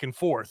goes back and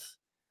forth.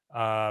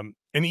 And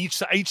each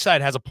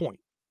side has a point.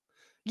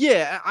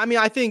 Yeah, I mean,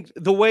 I think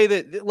the way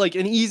that like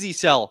an easy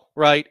sell,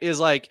 right, is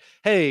like,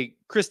 hey,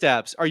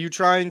 Kristaps, are you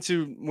trying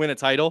to win a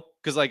title?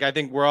 Because like I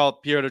think we're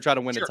all here to try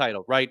to win a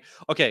title, right?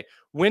 Okay,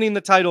 winning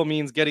the title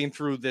means getting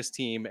through this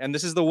team, and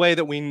this is the way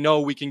that we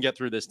know we can get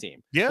through this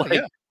team. Yeah,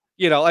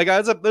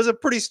 there's a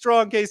pretty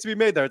strong case to be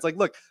made there. It's like,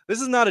 look,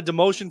 this is not a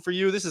demotion for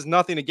you. This is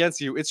nothing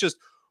against you. It's just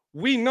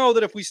we know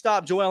that if we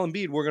stop Joel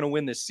Embiid, we're going to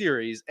win this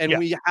series, and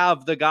we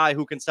have the guy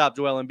who can stop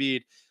Joel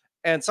Embiid.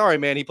 And sorry,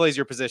 man, he plays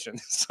your position.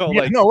 So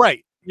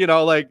right.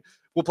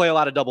 We'll play a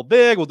lot of double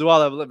big. We'll do all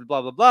that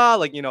blah, blah, blah.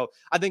 Like,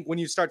 I think when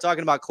you start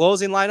talking about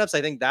closing lineups, I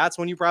think that's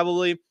when you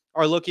probably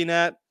are looking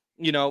at,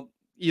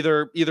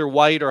 either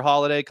White or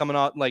Holiday coming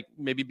out, like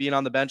maybe being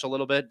on the bench a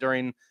little bit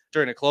during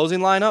a closing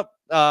lineup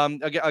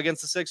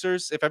against the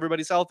Sixers, if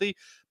everybody's healthy.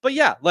 But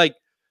yeah, like,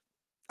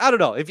 I don't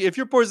know. If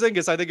you're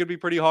Porzingis, I think it'd be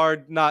pretty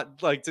hard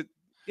not like to,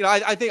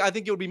 I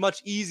think it would be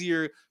much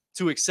easier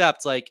to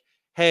accept like,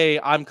 hey,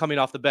 I'm coming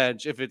off the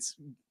bench if it's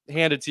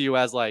handed to you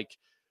as like,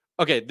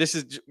 okay, this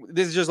is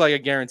just like a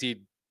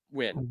guaranteed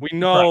win. We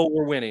know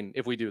we're winning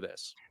if we do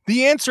this.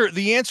 The answer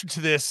to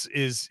this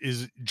is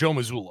Joe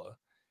Mazzulla.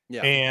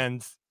 Yeah.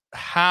 And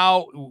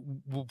how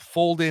we'll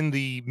fold in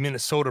the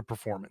Minnesota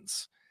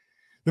performance.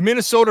 The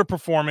Minnesota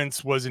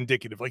performance was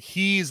indicative. Like,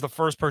 he's the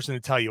first person to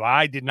tell you,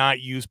 I did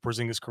not use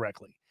Porzingis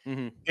correctly.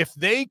 Mm-hmm. If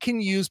they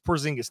can use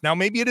Porzingis, now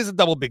maybe it is a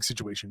double big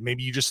situation.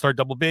 Maybe you just start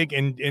double big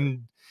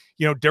and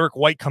Derrick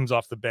White comes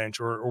off the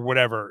bench or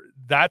whatever.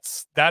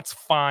 That's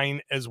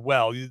fine as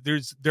well.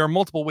 There are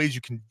multiple ways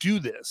you can do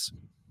this.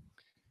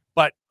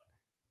 But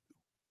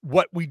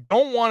what we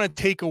don't want to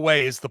take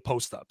away is the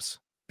post-ups,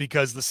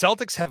 because the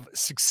Celtics have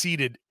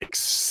succeeded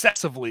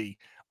excessively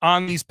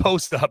on these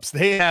post-ups.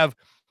 They have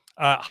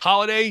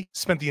Holiday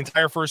spent the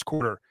entire first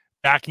quarter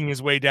backing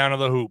his way down to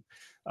the hoop.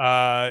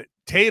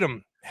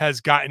 Tatum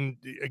has gotten,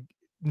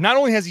 not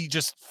only has he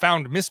just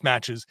found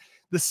mismatches,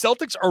 the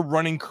Celtics are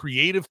running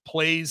creative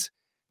plays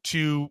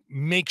to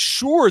make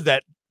sure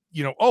that,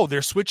 you know, oh,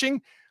 they're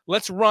switching.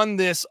 Let's run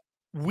this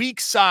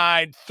weak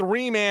side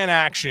 3-man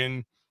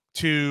action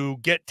to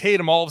get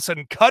Tatum all of a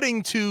sudden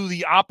cutting to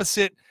the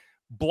opposite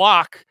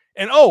block.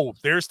 And oh,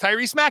 there's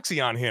Tyrese Maxey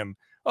on him.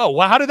 Oh,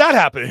 well, how did that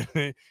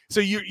happen?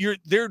 So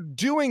they're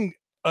doing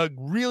a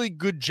really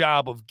good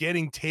job of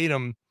getting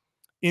Tatum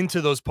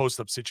into those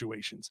post-up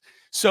situations.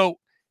 So,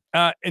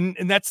 and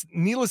that's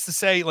needless to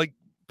say, like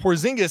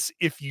Porzingis,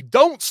 if you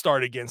don't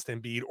start against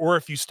Embiid or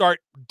if you start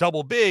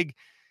double big,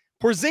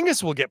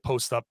 Porzingis will get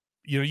post-up.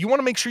 You know, you want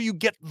to make sure you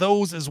get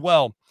those as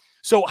well.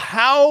 So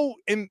how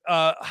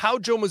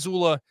Joe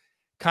Mazzulla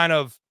kind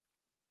of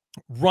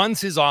runs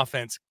his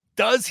offense,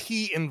 does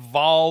he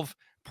involve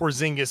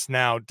Porzingis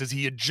now? Does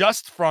he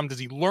does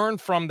he learn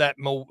from that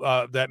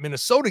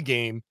Minnesota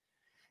game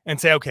and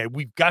say, okay,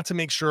 we've got to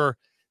make sure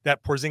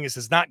that Porzingis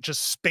is not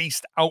just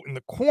spaced out in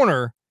the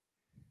corner.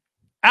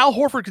 Al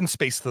Horford can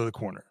space to the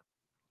corner.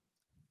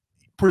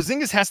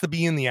 Porzingis has to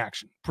be in the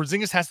action.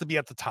 Porzingis has to be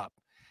at the top.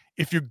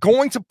 If you're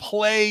going to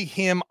play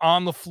him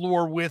on the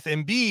floor with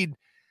Embiid,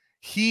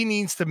 he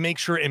needs to make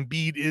sure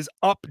Embiid is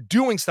up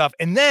doing stuff.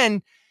 And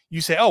then you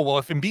say, oh, well,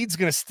 if Embiid's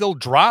going to still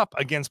drop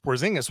against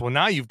Porzingis, well,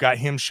 now you've got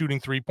him shooting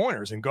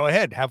 3-pointers and go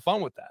ahead, have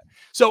fun with that.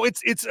 So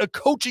it's a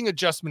coaching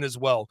adjustment as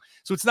well.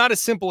 So it's not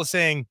as simple as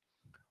saying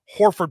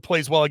Horford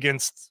plays well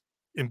against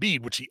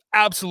Embiid, which he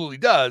absolutely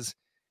does.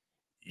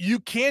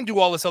 You can do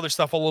all this other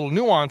stuff a little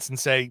nuanced and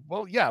say,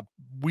 well, yeah,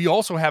 we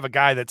also have a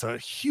guy that's a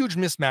huge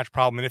mismatch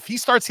problem. And if he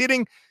starts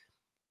hitting,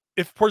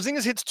 if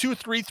Porzingis hits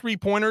 2-3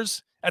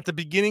 3-pointers at the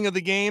beginning of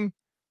the game,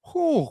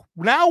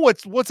 now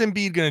what's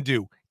Embiid going to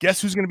do?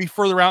 Guess who's going to be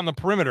further out in the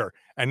perimeter?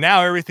 And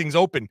now everything's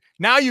open.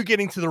 Now you're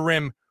getting to the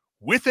rim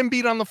with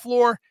Embiid on the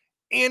floor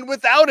and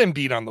without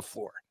Embiid on the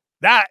floor.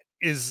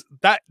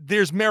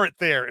 There's merit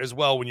there as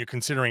well when you're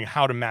considering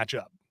how to match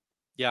up.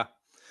 Yeah.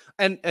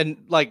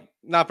 And like,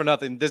 not for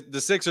nothing,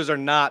 the Sixers are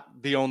not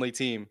the only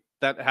team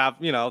that have,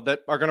 you know, that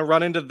are going to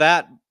run into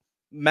that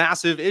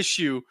massive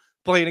issue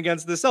playing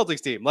against the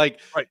Celtics team. Like,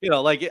 right. You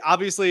know, like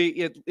obviously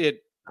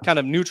it kind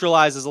of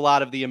neutralizes a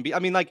lot of the Embiid. I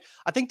mean, like,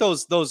 I think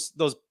those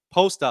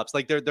post ups,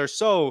 like they're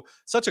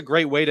such a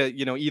great way to,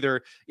 you know,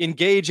 either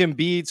engage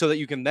Embiid so that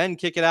you can then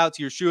kick it out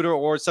to your shooter,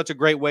 or such a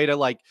great way to,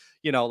 like,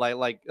 you know,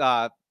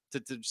 to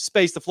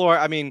space the floor.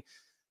 I mean,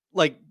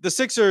 like, the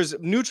Sixers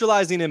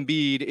neutralizing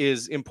Embiid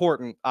is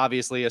important,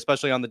 obviously,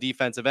 especially on the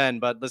defensive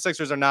end, but the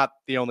Sixers are not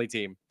the only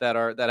team that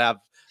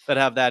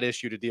have that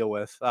issue to deal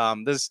with.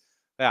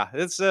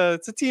 It's a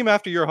team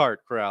after your heart,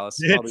 Karalis.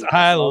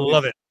 I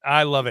love it.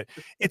 I love it.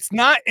 It's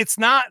not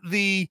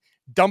the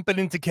dump it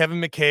into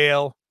Kevin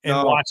McHale and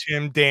watch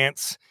him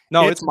dance.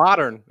 No, it's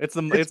modern. It's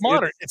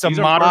modern. It's a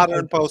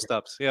modern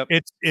post-ups. Yep.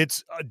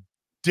 It's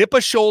dip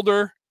a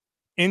shoulder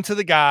into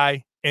the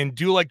guy and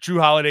do like Jrue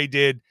Holiday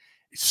did.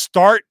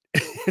 Start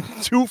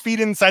 2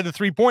 feet inside the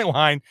 3-point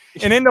line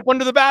and end up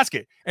under the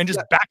basket and just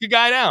back a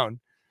guy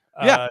down.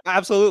 Yeah,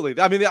 absolutely.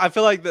 I mean, I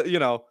feel like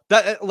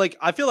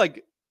I feel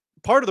like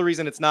part of the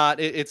reason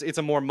it's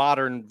a more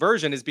modern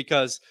version is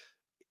because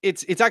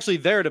it's actually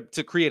there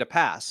to create a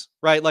pass,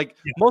 right? Like,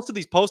 most of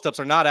these post-ups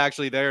are not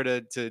actually there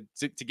to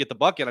get the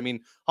bucket. I mean,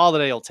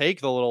 Holiday will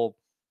take the little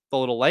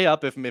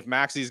layup if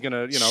Maxey's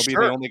gonna, you know, be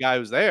the only guy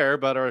who's there,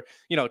 or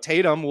you know,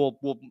 Tatum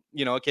will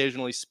you know,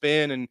 occasionally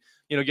spin and,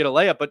 you know, get a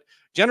layup. But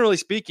generally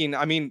speaking,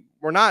 I mean,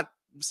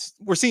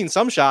 we're seeing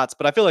some shots,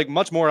 but I feel like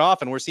much more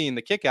often we're seeing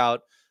the kick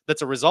out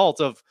that's a result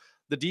of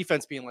the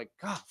defense being like,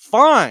 God,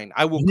 fine,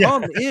 I will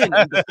come in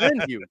and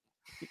defend you.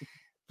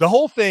 The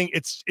whole thing,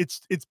 it's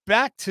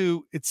back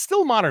to, it's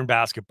still modern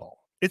basketball.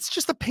 It's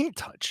just a paint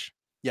touch.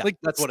 Yeah, like,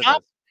 that's what it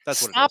is.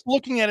 Stop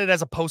looking at it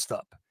as a post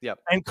up. Yep.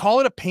 And call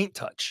it a paint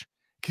touch,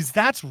 because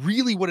that's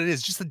really what it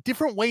is. Just a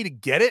different way to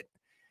get it.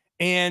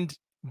 And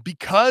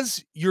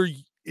because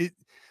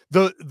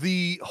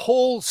the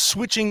whole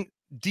switching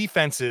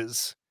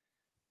defenses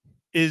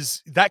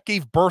that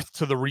gave birth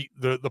to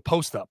the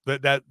post up,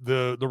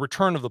 the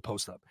return of the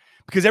post up,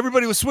 because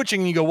everybody was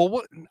switching and you go, well,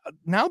 what,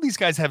 now these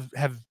guys have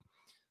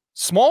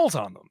smalls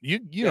on them.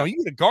 You know, you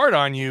get a guard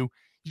on you,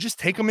 you just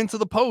take them into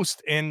the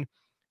post. And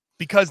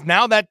because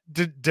now that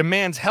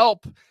demands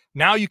help,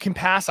 now you can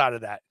pass out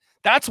of that.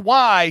 That's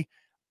why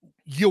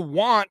you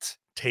want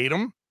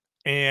Tatum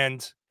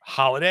and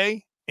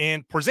Holiday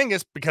and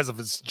Porzingis, because of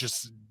his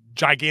just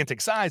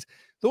gigantic size.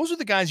 Those are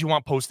the guys you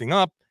want posting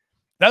up.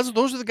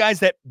 Those are the guys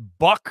that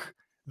buck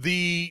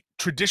the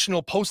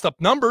traditional post-up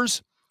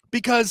numbers,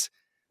 because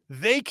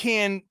they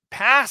can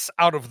pass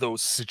out of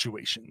those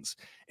situations.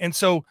 And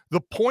so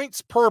the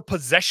points per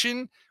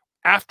possession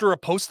after a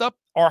post-up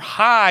are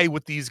high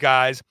with these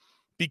guys,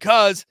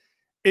 because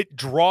it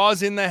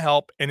draws in the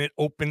help and it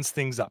opens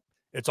things up.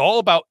 It's all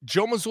about,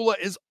 Joe Mazzulla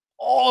is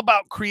all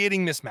about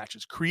creating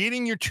mismatches,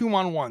 creating your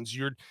 2-on-1s,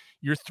 your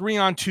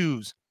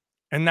 3-on-2s.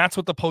 And that's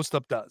what the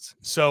post-up does.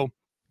 So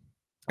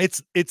I'll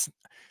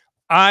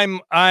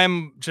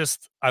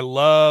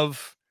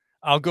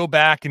go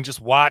back and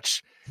just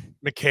watch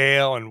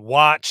Mikal and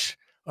watch.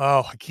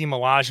 Oh, Hakeem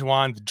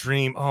Olajuwon, the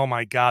dream. Oh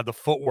my God, the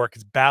footwork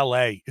is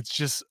ballet. It's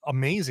just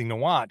amazing to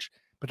watch.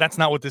 But that's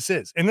not what this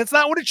is, and it's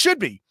not what it should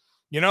be.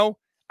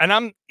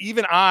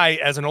 And I,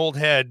 as an old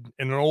head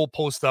and an old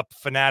post-up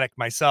fanatic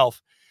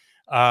myself,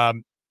 I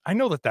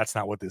know that that's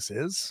not what this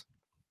is.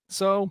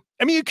 So,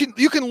 I mean,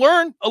 you can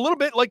learn a little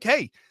bit. Like,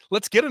 hey,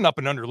 let's get an up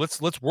and under.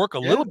 Let's work a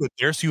little bit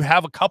there, so you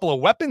have a couple of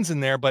weapons in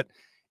there. But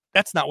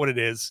that's not what it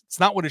is. It's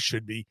not what it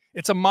should be.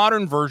 It's a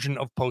modern version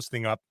of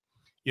posting up.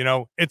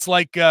 It's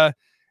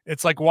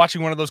like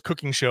watching one of those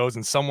cooking shows,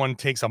 and someone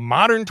takes a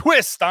modern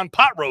twist on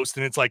pot roast,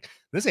 and it's like,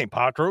 this ain't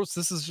pot roast.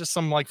 This is just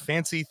some like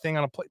fancy thing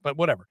on a plate. But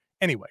whatever.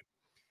 Anyway.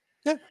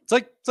 Yeah, it's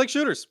like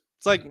shooters.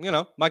 It's like,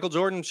 Michael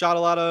Jordan shot a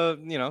lot of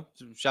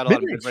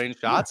mid-range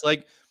shots.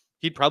 Like,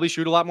 he'd probably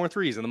shoot a lot more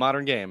threes in the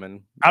modern game.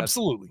 And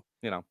absolutely.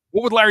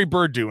 What would Larry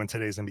Bird do in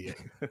today's NBA?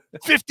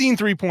 15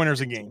 3-pointers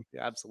a game.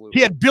 Yeah, absolutely.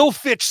 He had Bill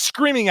Fitch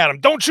screaming at him,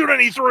 don't shoot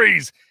any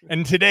threes.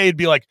 And today it'd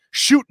be like,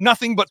 shoot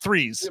nothing but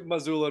threes.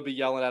 Mazzulla would be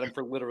yelling at him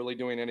for literally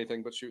doing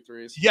anything but shoot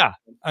threes. Yeah.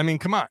 I mean,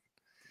 come on.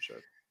 Sure.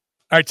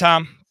 All right,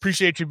 Tom,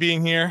 appreciate you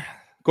being here.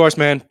 Of course,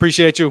 man.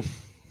 Appreciate you.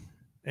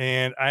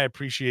 And I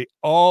appreciate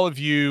all of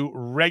you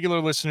regular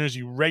listeners,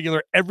 you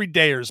regular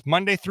everydayers,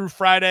 Monday through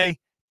Friday,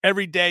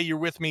 every day you're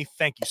with me.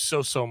 Thank you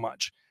so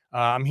much.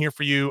 I'm here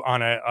for you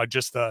on a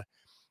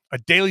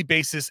daily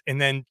basis.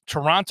 And then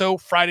Toronto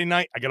Friday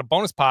night, I got a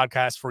bonus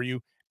podcast for you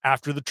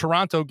after the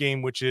Toronto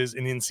game, which is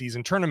an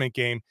in-season tournament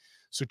game.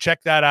 So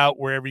check that out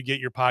wherever you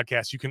get your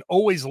podcast. You can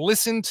always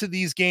listen to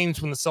these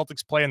games when the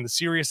Celtics play on the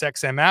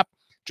SiriusXM app.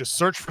 Just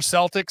search for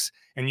Celtics,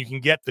 and you can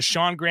get the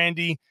Sean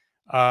Grandy,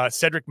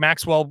 Cedric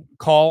Maxwell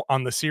call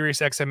on the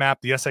SiriusXM app,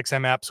 the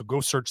SXM app. So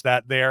go search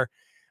that there.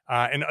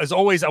 And as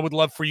always, I would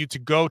love for you to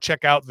go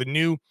check out the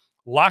new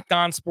Locked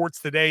On Sports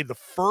Today, the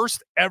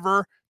first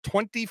ever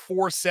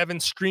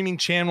 24/7 streaming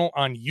channel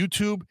on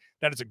YouTube.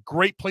 That is a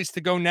great place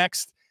to go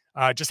next.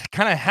 Just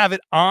kind of have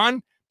it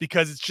on,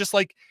 because it's just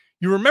like,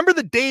 you remember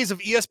the days of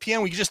ESPN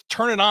where you just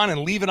turn it on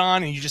and leave it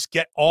on and you just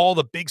get all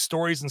the big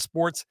stories in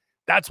sports?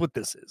 That's what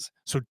this is.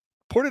 So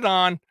put it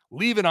on,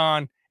 leave it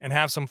on, and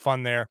have some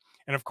fun there.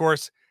 And of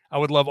course, I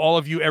would love all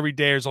of you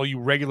everydayers, all you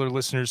regular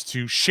listeners,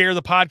 to share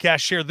the podcast,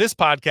 share this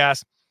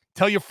podcast,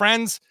 tell your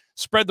friends,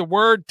 spread the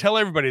word, tell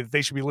everybody that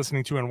they should be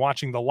listening to and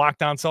watching the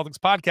Locked On Celtics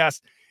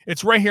podcast.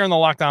 It's right here on the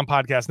Locked On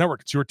Podcast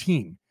Network. It's your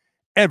team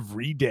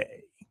every day.